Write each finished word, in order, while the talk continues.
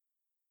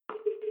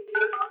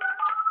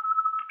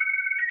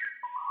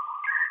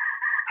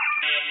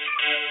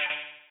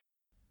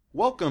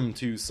Welcome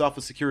to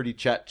Sophos Security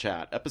Chat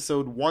Chat,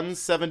 episode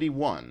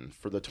 171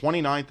 for the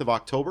 29th of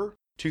October,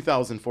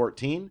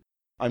 2014.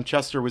 I'm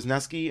Chester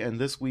Wisniewski, and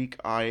this week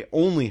I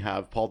only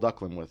have Paul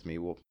Ducklin with me.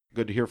 Well,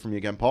 good to hear from you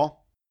again,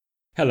 Paul.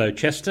 Hello,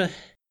 Chester.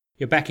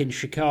 You're back in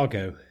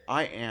Chicago.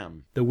 I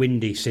am. The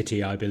Windy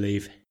City, I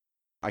believe.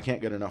 I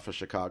can't get enough of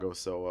Chicago,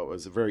 so it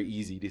was very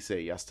easy to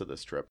say yes to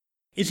this trip.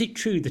 Is it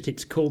true that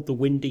it's called the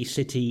Windy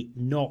City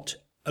not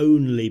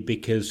only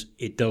because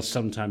it does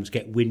sometimes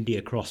get windy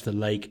across the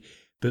lake,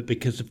 but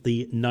because of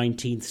the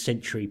 19th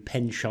century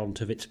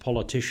penchant of its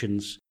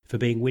politicians for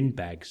being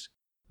windbags?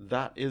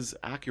 That is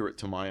accurate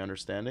to my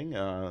understanding.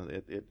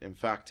 It in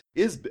fact,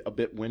 is a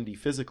bit windy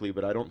physically,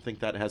 but I don't think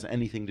that has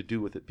anything to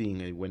do with it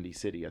being a windy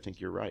city. I think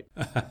you're right.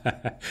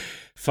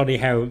 Funny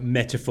how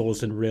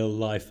metaphors and real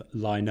life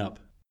line up.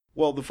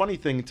 Well, the funny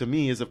thing to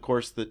me is, of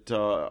course,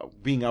 that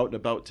being out and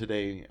about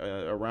today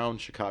around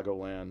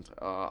Chicagoland,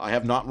 I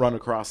have not run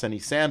across any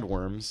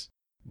sandworms,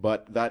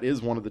 but that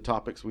is one of the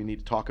topics we need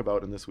to talk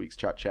about in this week's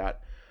Chat Chat.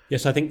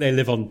 Yes, I think they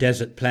live on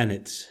desert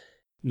planets,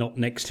 not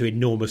next to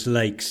enormous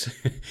lakes.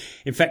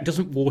 In fact,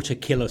 doesn't water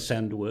kill a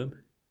sandworm?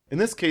 In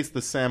this case, the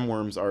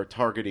sandworms are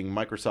targeting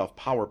Microsoft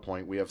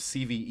PowerPoint. We have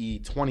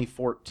CVE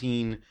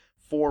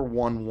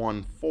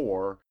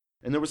 2014-4114,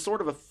 and there was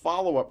sort of a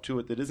follow-up to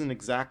it that isn't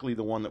exactly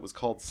the one that was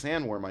called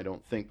Sandworm, I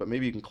don't think, but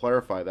maybe you can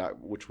clarify that,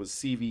 which was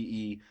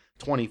CVE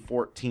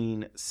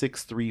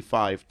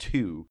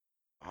 2014-6352.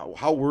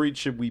 How worried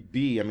should we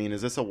be? I mean,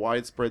 is this a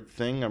widespread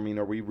thing? I mean,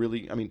 are we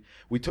really... I mean,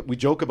 we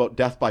joke about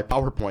death by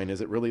PowerPoint.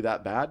 Is it really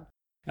that bad?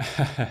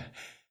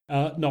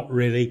 Not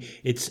really.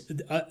 It's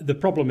the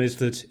problem is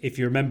that if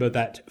you remember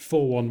that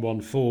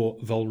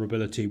 4114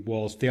 vulnerability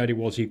was, the idea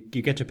was you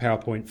get a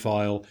PowerPoint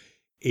file,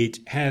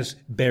 it has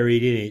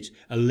buried in it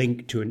a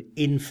link to an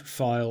inf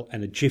file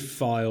and a GIF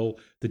file.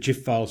 The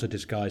GIF files are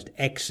disguised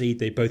exe.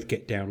 They both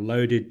get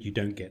downloaded. You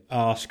don't get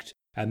asked.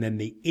 And then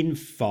the inf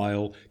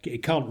file,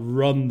 it can't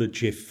run the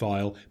GIF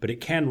file, but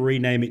it can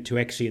rename it to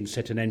exe and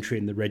set an entry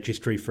in the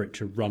registry for it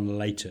to run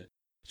later.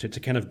 So it's a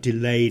kind of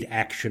delayed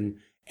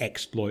action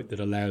exploit that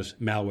allows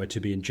malware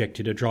to be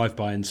injected, a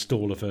drive-by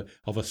install of a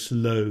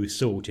slow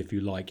sort, if you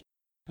like.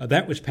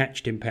 That was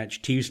patched in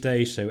Patch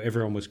Tuesday, so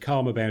everyone was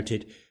calm about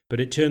it,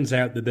 but it turns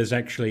out that there's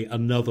actually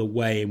another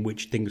way in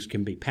which things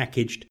can be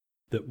packaged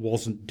that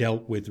wasn't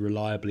dealt with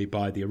reliably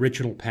by the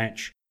original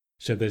patch.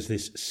 So there's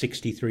this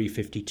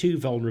 6352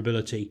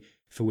 vulnerability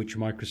for which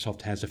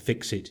Microsoft has a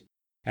fix-it.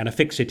 And a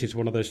fix-it is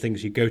one of those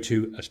things you go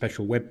to a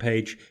special web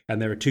page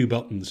and there are two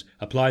buttons,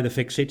 apply the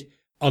fix-it,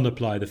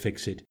 unapply the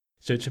fix-it.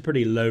 So it's a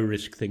pretty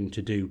low-risk thing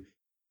to do.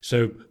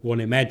 So one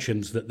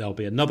imagines that there'll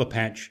be another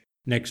patch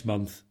next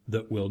month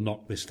that will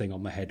knock this thing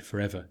on the head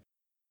forever.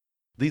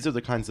 These are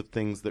the kinds of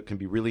things that can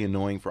be really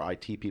annoying for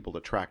IT people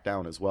to track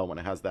down as well when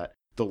it has that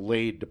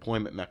delayed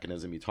deployment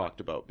mechanism you talked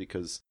about,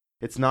 because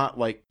it's not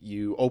like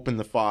you open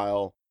the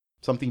file,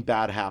 something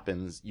bad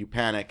happens, you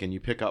panic, and you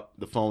pick up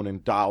the phone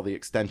and dial the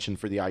extension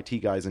for the IT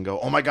guys and go,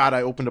 oh my God,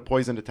 I opened a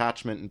poisoned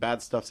attachment and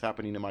bad stuff's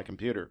happening to my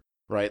computer,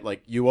 right?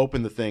 Like you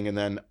open the thing and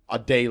then a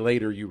day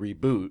later you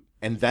reboot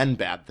and then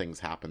bad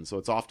things happen. So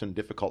it's often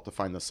difficult to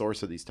find the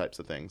source of these types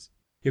of things.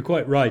 You're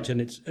quite right,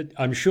 and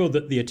I'm sure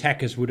that the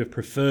attackers would have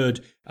preferred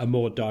a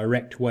more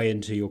direct way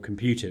into your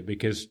computer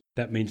because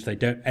that means they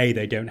don't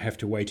have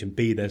to wait, and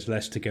B, there's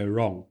less to go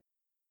wrong.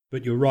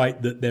 But you're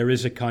right that there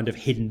is a kind of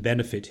hidden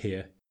benefit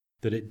here,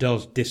 that it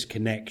does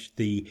disconnect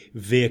the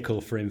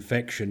vehicle for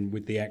infection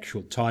with the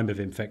actual time of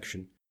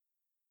infection.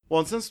 Well,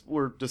 and since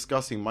we're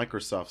discussing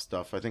Microsoft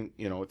stuff, I think,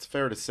 it's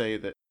fair to say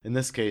that in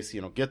this case,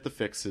 get the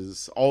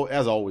fixes.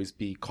 As always,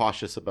 be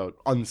cautious about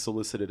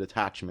unsolicited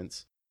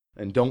attachments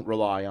and don't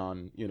rely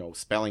on,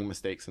 spelling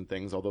mistakes and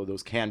things, although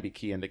those can be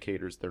key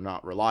indicators. They're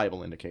not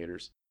reliable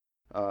indicators.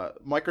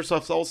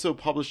 Microsoft's also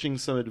publishing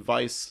some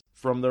advice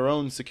from their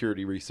own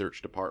security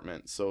research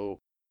department. So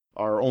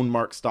our own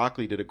Mark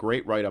Stockley did a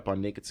great write-up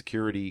on Naked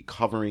Security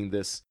covering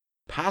this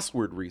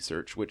password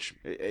research, which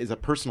is a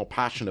personal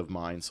passion of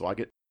mine. So I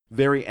get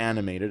very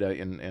animated,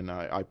 and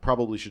I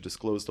probably should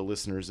disclose to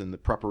listeners in the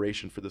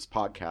preparation for this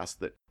podcast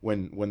that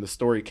when the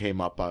story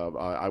came up,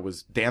 I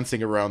was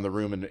dancing around the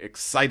room and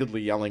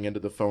excitedly yelling into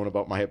the phone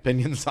about my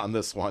opinions on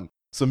this one.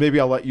 So maybe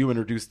I'll let you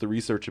introduce the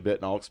research a bit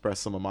and I'll express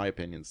some of my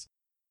opinions.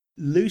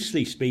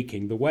 Loosely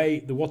speaking,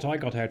 what I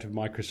got out of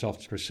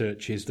Microsoft's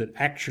research is that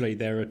actually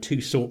there are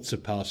two sorts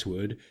of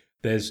password.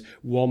 There's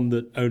one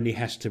that only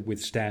has to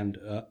withstand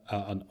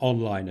an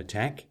online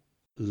attack,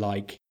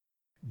 like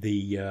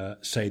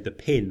the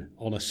PIN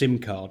on a SIM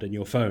card in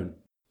your phone.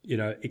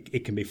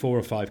 It can be 4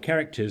 or 5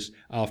 characters.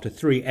 After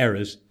 3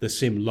 errors, the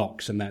SIM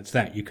locks, and that's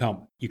that. You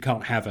can't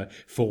have a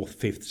 4th,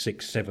 5th,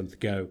 6th, 7th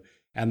go.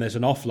 And there's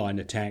an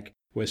offline attack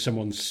where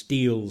someone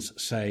steals,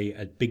 say,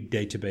 a big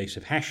database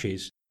of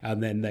hashes,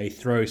 and then they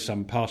throw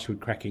some password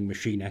cracking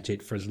machine at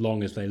it for as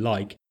long as they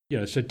like.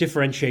 So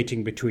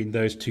differentiating between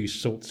those two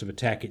sorts of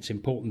attack, it's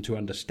important to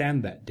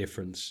understand that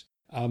difference.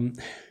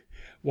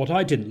 What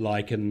I didn't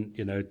like, and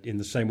in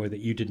the same way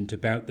that you didn't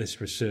about this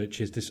research,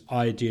 is this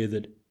idea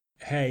that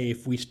hey,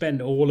 if we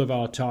spend all of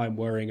our time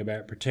worrying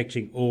about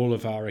protecting all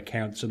of our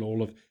accounts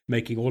and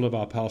making all of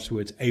our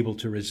passwords able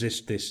to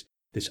resist this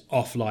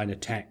offline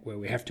attack where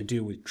we have to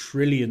deal with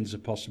trillions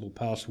of possible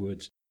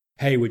passwords,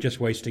 hey, we're just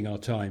wasting our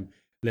time.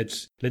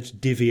 Let's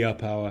divvy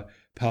up our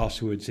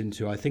passwords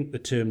into, I think the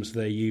terms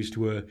they used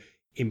were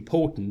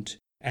important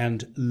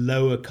and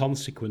lower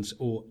consequence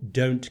or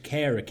don't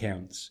care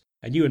accounts.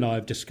 And you and I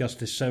have discussed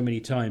this so many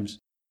times.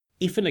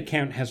 If an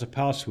account has a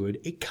password,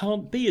 it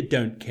can't be a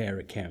don't care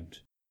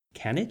account.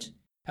 Can it?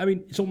 I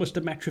mean, it's almost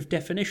a matter of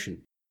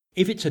definition.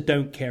 If it's a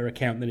don't care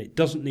account, then it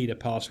doesn't need a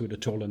password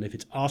at all, and if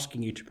it's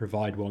asking you to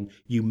provide one,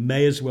 you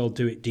may as well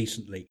do it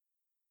decently.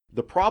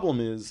 The problem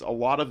is a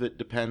lot of it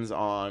depends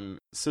on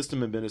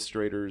system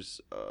administrators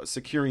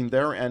securing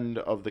their end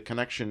of the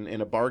connection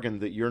in a bargain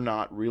that you're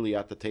not really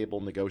at the table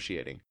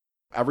negotiating.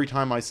 Every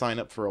time I sign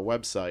up for a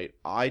website,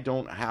 I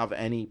don't have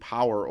any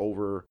power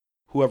over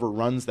whoever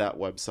runs that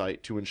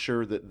website to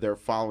ensure that they're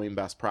following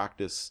best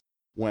practice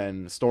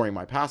when storing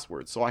my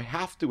password. So I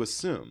have to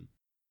assume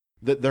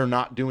that they're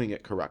not doing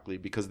it correctly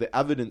because the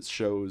evidence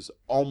shows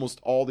almost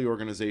all the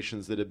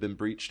organizations that have been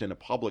breached in a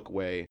public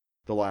way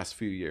the last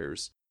few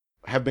years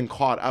have been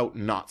caught out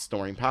not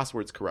storing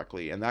passwords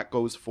correctly. And that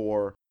goes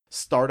for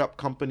startup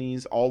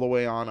companies all the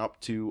way on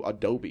up to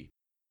Adobe.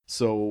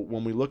 So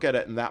when we look at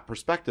it in that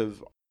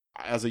perspective,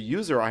 as a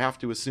user, I have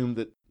to assume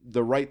that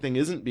the right thing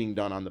isn't being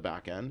done on the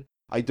back end.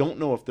 I don't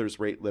know if there's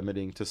rate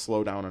limiting to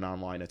slow down an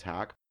online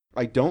attack.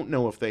 I don't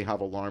know if they have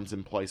alarms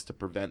in place to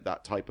prevent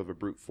that type of a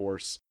brute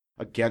force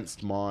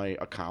against my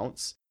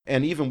accounts.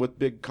 And even with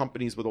big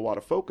companies with a lot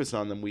of focus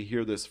on them, we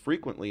hear this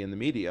frequently in the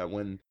media.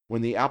 When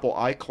the Apple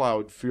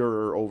iCloud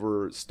furor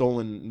over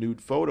stolen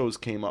nude photos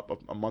came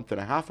up a month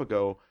and a half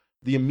ago,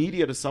 the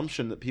immediate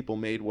assumption that people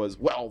made was,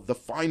 well, the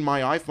Find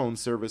My iPhone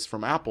service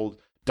from Apple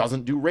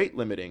doesn't do rate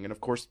limiting. And of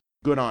course,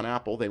 good on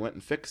Apple, they went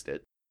and fixed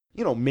it.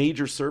 You know,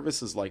 major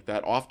services like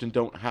that often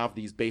don't have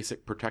these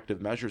basic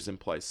protective measures in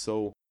place.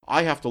 So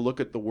I have to look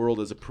at the world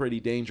as a pretty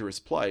dangerous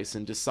place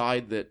and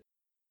decide that,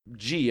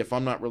 gee, if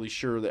I'm not really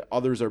sure that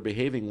others are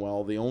behaving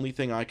well, the only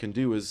thing I can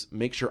do is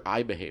make sure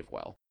I behave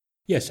well.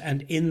 Yes,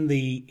 and in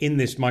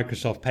this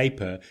Microsoft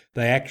paper,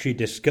 they actually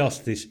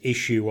discussed this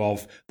issue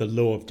of the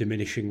law of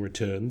diminishing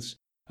returns,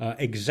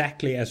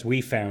 exactly as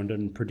we found,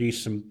 and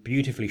produced some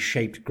beautifully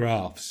shaped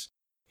graphs.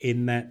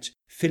 In that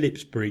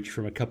Philips breach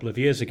from a couple of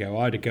years ago,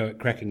 I had a go at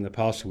cracking the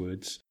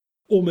passwords.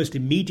 Almost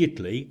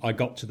immediately, I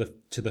got to the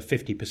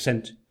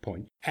 50%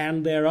 point,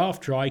 and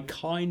thereafter, I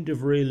kind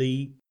of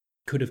really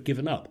could have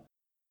given up.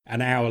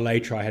 An hour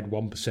later, I had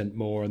 1%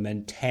 more, and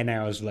then 10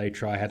 hours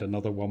later, I had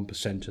another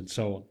 1%, and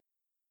so on.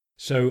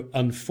 So,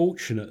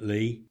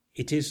 unfortunately,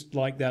 it is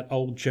like that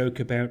old joke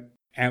about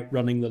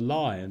outrunning the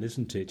lion,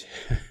 isn't it?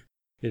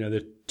 You know,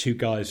 the two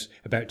guys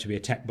about to be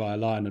attacked by a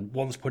lion, and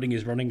one's putting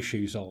his running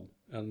shoes on,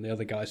 and the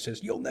other guy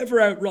says, "You'll never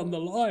outrun the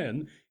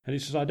lion." And he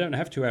says, "I don't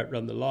have to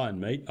outrun the lion,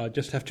 mate. I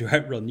just have to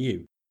outrun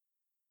you."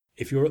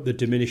 If you're at the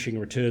diminishing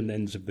return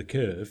ends of the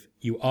curve,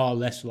 you are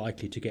less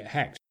likely to get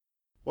hacked.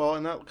 Well,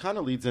 and that kind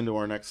of leads into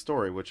our next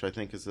story, which I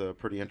think is a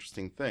pretty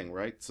interesting thing,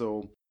 right?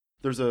 So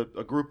there's a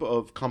group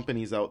of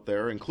companies out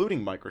there,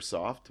 including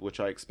Microsoft, which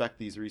I expect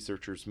these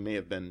researchers may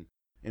have been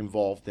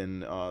involved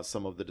in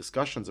some of the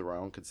discussions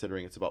around,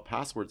 considering it's about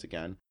passwords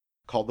again,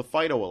 called the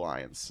FIDO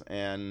Alliance.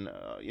 And,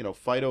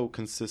 FIDO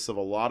consists of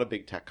a lot of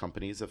big tech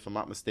companies. If I'm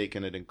not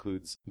mistaken, it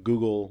includes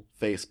Google,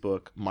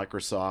 Facebook,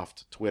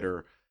 Microsoft,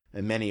 Twitter,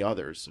 and many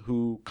others,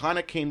 who kind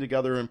of came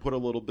together and put a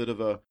little bit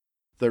of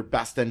their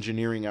best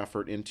engineering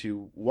effort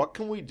into what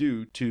can we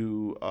do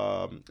to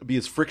be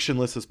as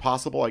frictionless as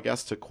possible, I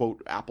guess, to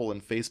quote Apple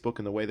and Facebook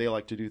in the way they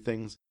like to do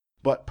things,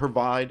 but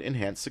provide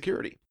enhanced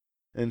security.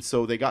 And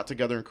so they got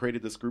together and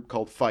created this group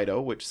called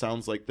FIDO, which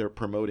sounds like they're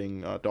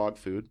promoting dog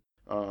food.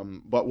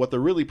 But what they're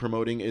really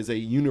promoting is a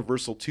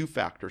universal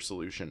two-factor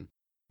solution.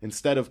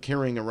 Instead of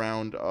carrying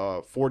around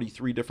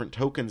 43 different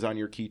tokens on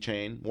your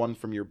keychain, one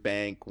from your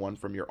bank, one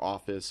from your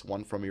office,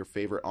 one from your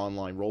favorite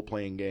online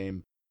role-playing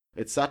game,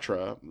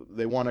 etc.,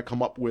 they want to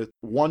come up with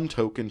one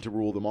token to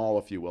rule them all,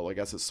 if you will. I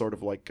guess it's sort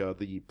of like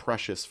the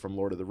Precious from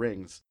Lord of the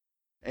Rings.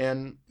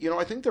 And,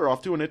 I think they're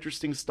off to an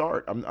interesting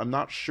start. I'm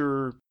not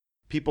sure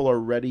people are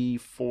ready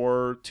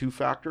for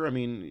two-factor. I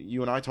mean,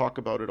 you and I talk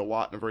about it a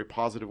lot in a very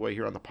positive way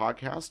here on the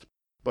podcast.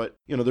 But,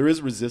 there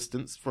is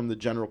resistance from the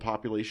general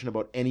population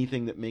about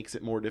anything that makes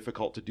it more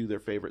difficult to do their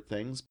favorite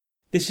things.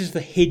 This is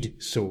the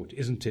HID sort,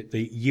 isn't it?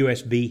 The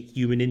USB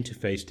human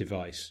interface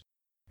device.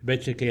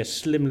 Basically a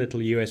slim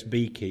little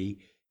USB key,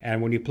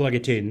 and when you plug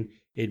it in,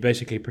 it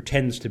basically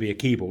pretends to be a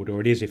keyboard,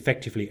 or it is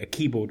effectively a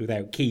keyboard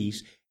without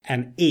keys,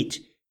 and it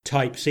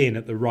types in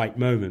at the right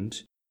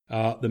moment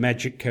the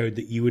magic code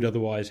that you would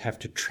otherwise have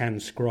to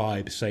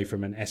transcribe, say,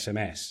 from an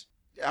SMS.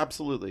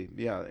 Absolutely,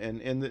 yeah,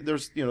 and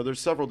there's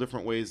several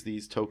different ways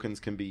these tokens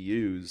can be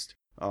used.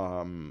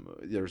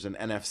 There's an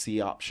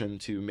NFC option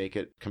to make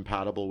it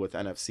compatible with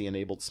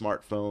NFC-enabled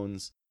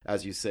smartphones.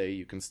 As you say,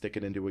 you can stick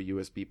it into a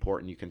USB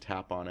port and you can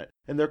tap on it.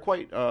 And they're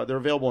they're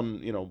available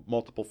in,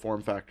 multiple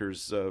form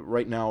factors.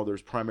 Right now,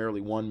 there's primarily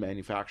one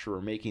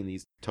manufacturer making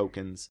these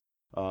tokens.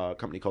 a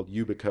company called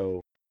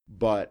Yubico.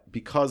 But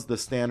because the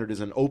standard is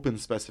an open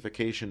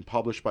specification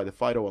published by the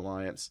FIDO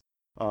Alliance,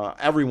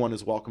 everyone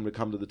is welcome to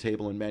come to the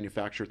table and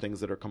manufacture things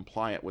that are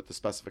compliant with the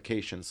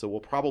specification. So we'll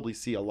probably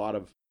see a lot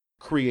of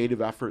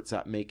creative efforts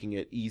at making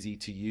it easy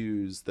to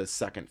use the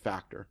second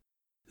factor.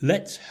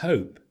 Let's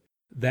hope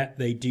that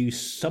they do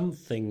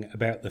something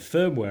about the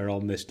firmware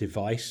on this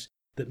device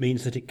that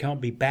means that it can't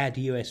be bad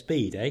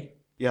USB, eh?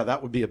 Yeah,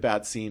 that would be a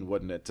bad scene,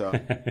 wouldn't it?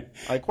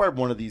 I acquired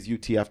one of these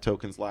UTF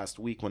tokens last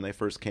week when they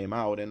first came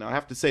out, and I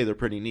have to say they're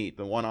pretty neat.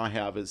 The one I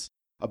have is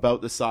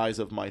about the size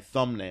of my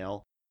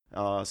thumbnail,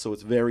 so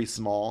it's very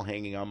small,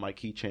 hanging on my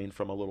keychain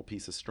from a little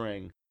piece of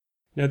string.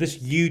 Now, this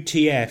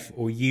UTF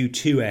or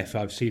U2F,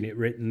 I've seen it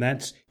written,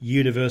 that's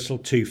Universal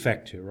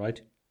Two-Factor,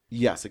 right?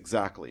 Yes,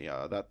 exactly.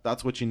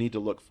 That's what you need to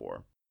look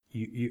for.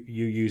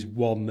 You use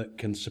one that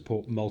can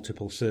support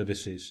multiple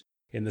services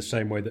in the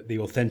same way that the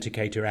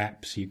authenticator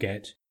apps you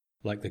get,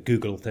 like the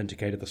Google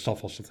Authenticator, the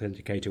Sophos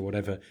Authenticator,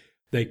 whatever,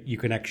 you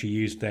can actually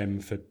use them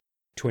for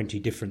 20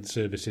 different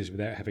services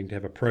without having to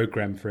have a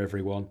program for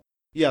everyone.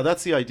 Yeah,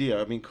 that's the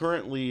idea. I mean,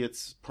 currently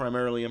it's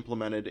primarily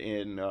implemented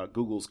in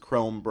Google's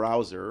Chrome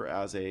browser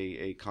as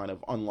a kind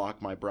of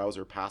unlock my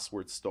browser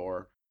password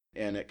store.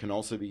 And it can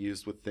also be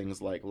used with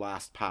things like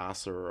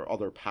LastPass or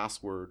other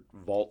password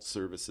vault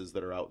services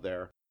that are out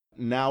there.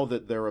 Now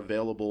that they're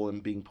available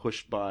and being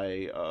pushed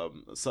by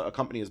a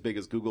company as big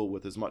as Google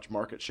with as much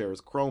market share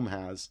as Chrome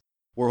has,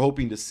 we're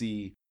hoping to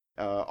see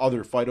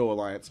other FIDO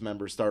Alliance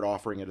members start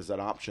offering it as an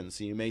option.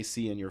 So you may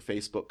see in your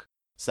Facebook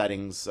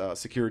settings,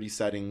 security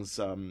settings,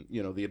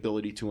 the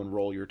ability to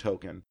enroll your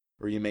token.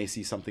 Or you may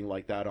see something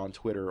like that on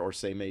Twitter or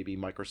say maybe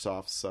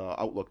Microsoft's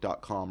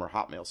Outlook.com or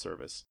Hotmail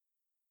service.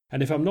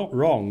 And if I'm not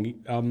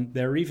wrong,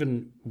 there are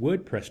even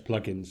WordPress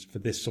plugins for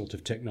this sort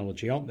of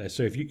technology, aren't there?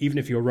 So even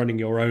if you're running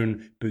your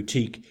own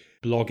boutique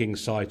blogging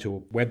site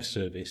or web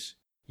service,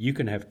 you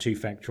can have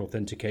two-factor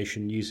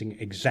authentication using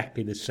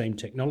exactly the same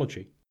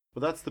technology.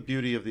 Well, that's the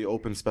beauty of the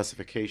open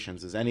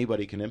specifications, is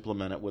anybody can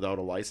implement it without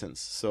a license.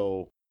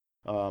 So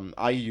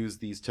I use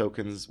these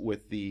tokens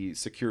with the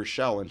secure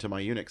shell into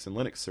my Unix and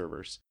Linux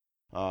servers.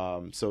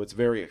 So it's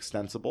very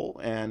extensible,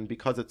 and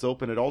because it's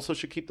open, it also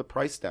should keep the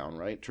price down,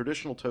 right?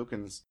 Traditional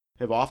tokens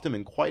have often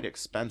been quite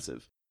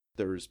expensive.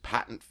 There's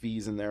patent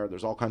fees in there.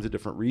 There's all kinds of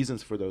different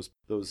reasons for those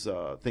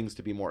things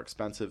to be more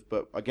expensive.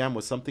 But again,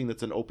 with something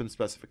that's an open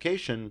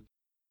specification,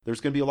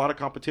 there's going to be a lot of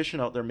competition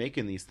out there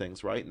making these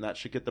things, right? And that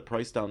should get the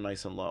price down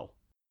nice and low.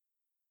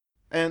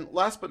 And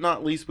last but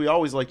not least, we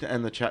always like to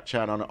end the chat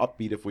on an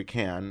upbeat if we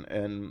can.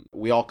 And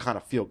we all kind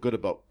of feel good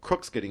about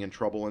crooks getting in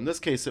trouble. In this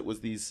case, it was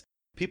these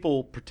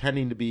people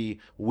pretending to be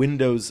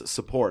Windows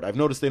support. I've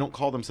noticed they don't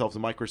call themselves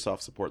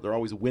Microsoft support. They're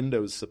always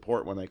Windows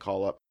support when they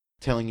call up,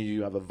 telling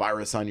you have a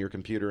virus on your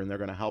computer and they're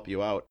going to help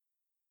you out.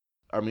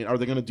 I mean, are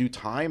they going to do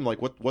time? Like,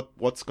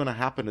 what's going to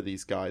happen to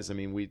these guys? I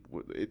mean, we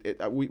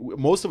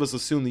most of us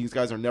assume these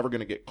guys are never going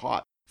to get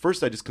caught.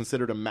 First, I just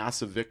considered a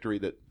massive victory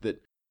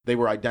that they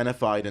were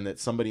identified and that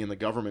somebody in the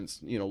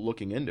government's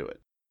looking into it.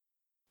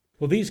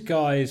 Well, these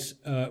guys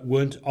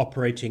weren't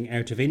operating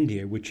out of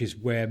India, which is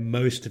where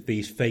most of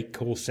these fake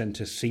call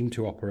centers seem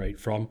to operate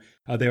from.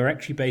 They were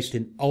actually based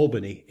in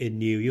Albany in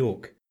New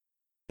York.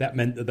 That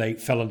meant that they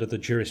fell under the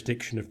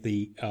jurisdiction of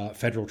the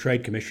Federal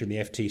Trade Commission, the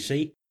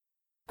FTC.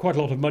 Quite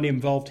a lot of money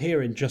involved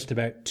here. In just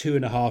about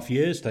 2.5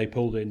 years, they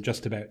pulled in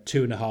just about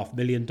 $2.5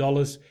 million.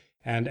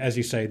 And as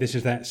you say, this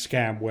is that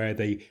scam where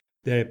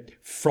they're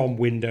from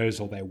Windows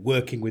or they're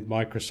working with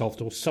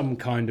Microsoft or some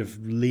kind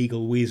of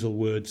legal weasel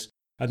words,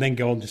 and then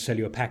go on to sell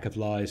you a pack of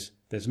lies.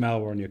 There's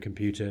malware on your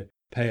computer,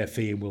 pay a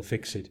fee and we'll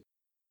fix it.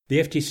 The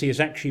FTC has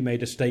actually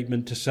made a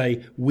statement to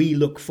say, we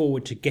look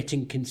forward to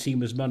getting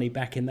consumers' money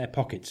back in their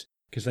pockets,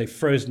 because they've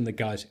frozen the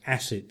guy's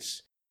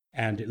assets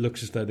and it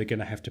looks as though they're going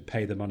to have to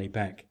pay the money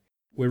back.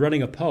 We're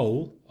running a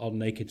poll on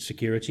Naked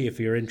Security. If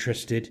you're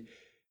interested,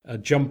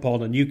 jump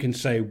on and you can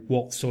say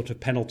what sort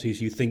of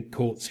penalties you think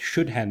courts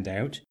should hand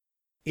out.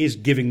 Is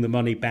giving the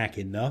money back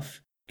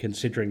enough,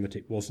 considering that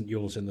it wasn't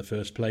yours in the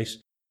first place?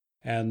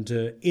 And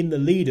in the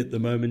lead at the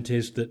moment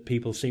is that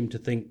people seem to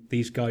think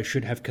these guys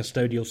should have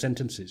custodial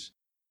sentences.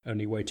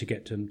 Only way to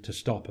get them to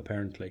stop,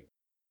 apparently.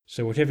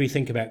 So whatever you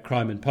think about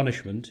crime and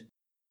punishment,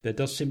 there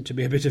does seem to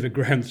be a bit of a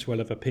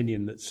groundswell of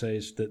opinion that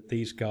says that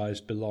these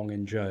guys belong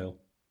in jail.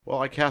 Well,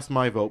 I cast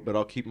my vote, but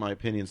I'll keep my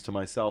opinions to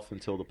myself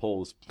until the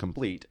poll is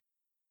complete.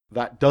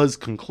 That does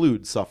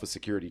conclude Sophos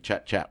Security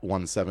Chat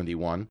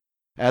 171.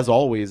 As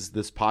always,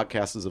 this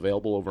podcast is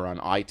available over on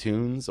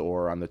iTunes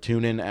or on the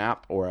TuneIn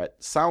app or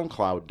at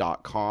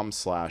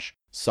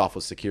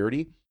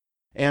soundcloud.com/sophosecurity.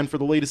 And for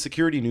the latest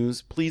security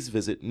news, please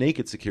visit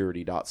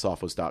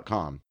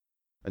nakedsecurity.sophos.com.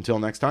 Until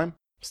next time,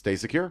 stay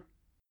secure.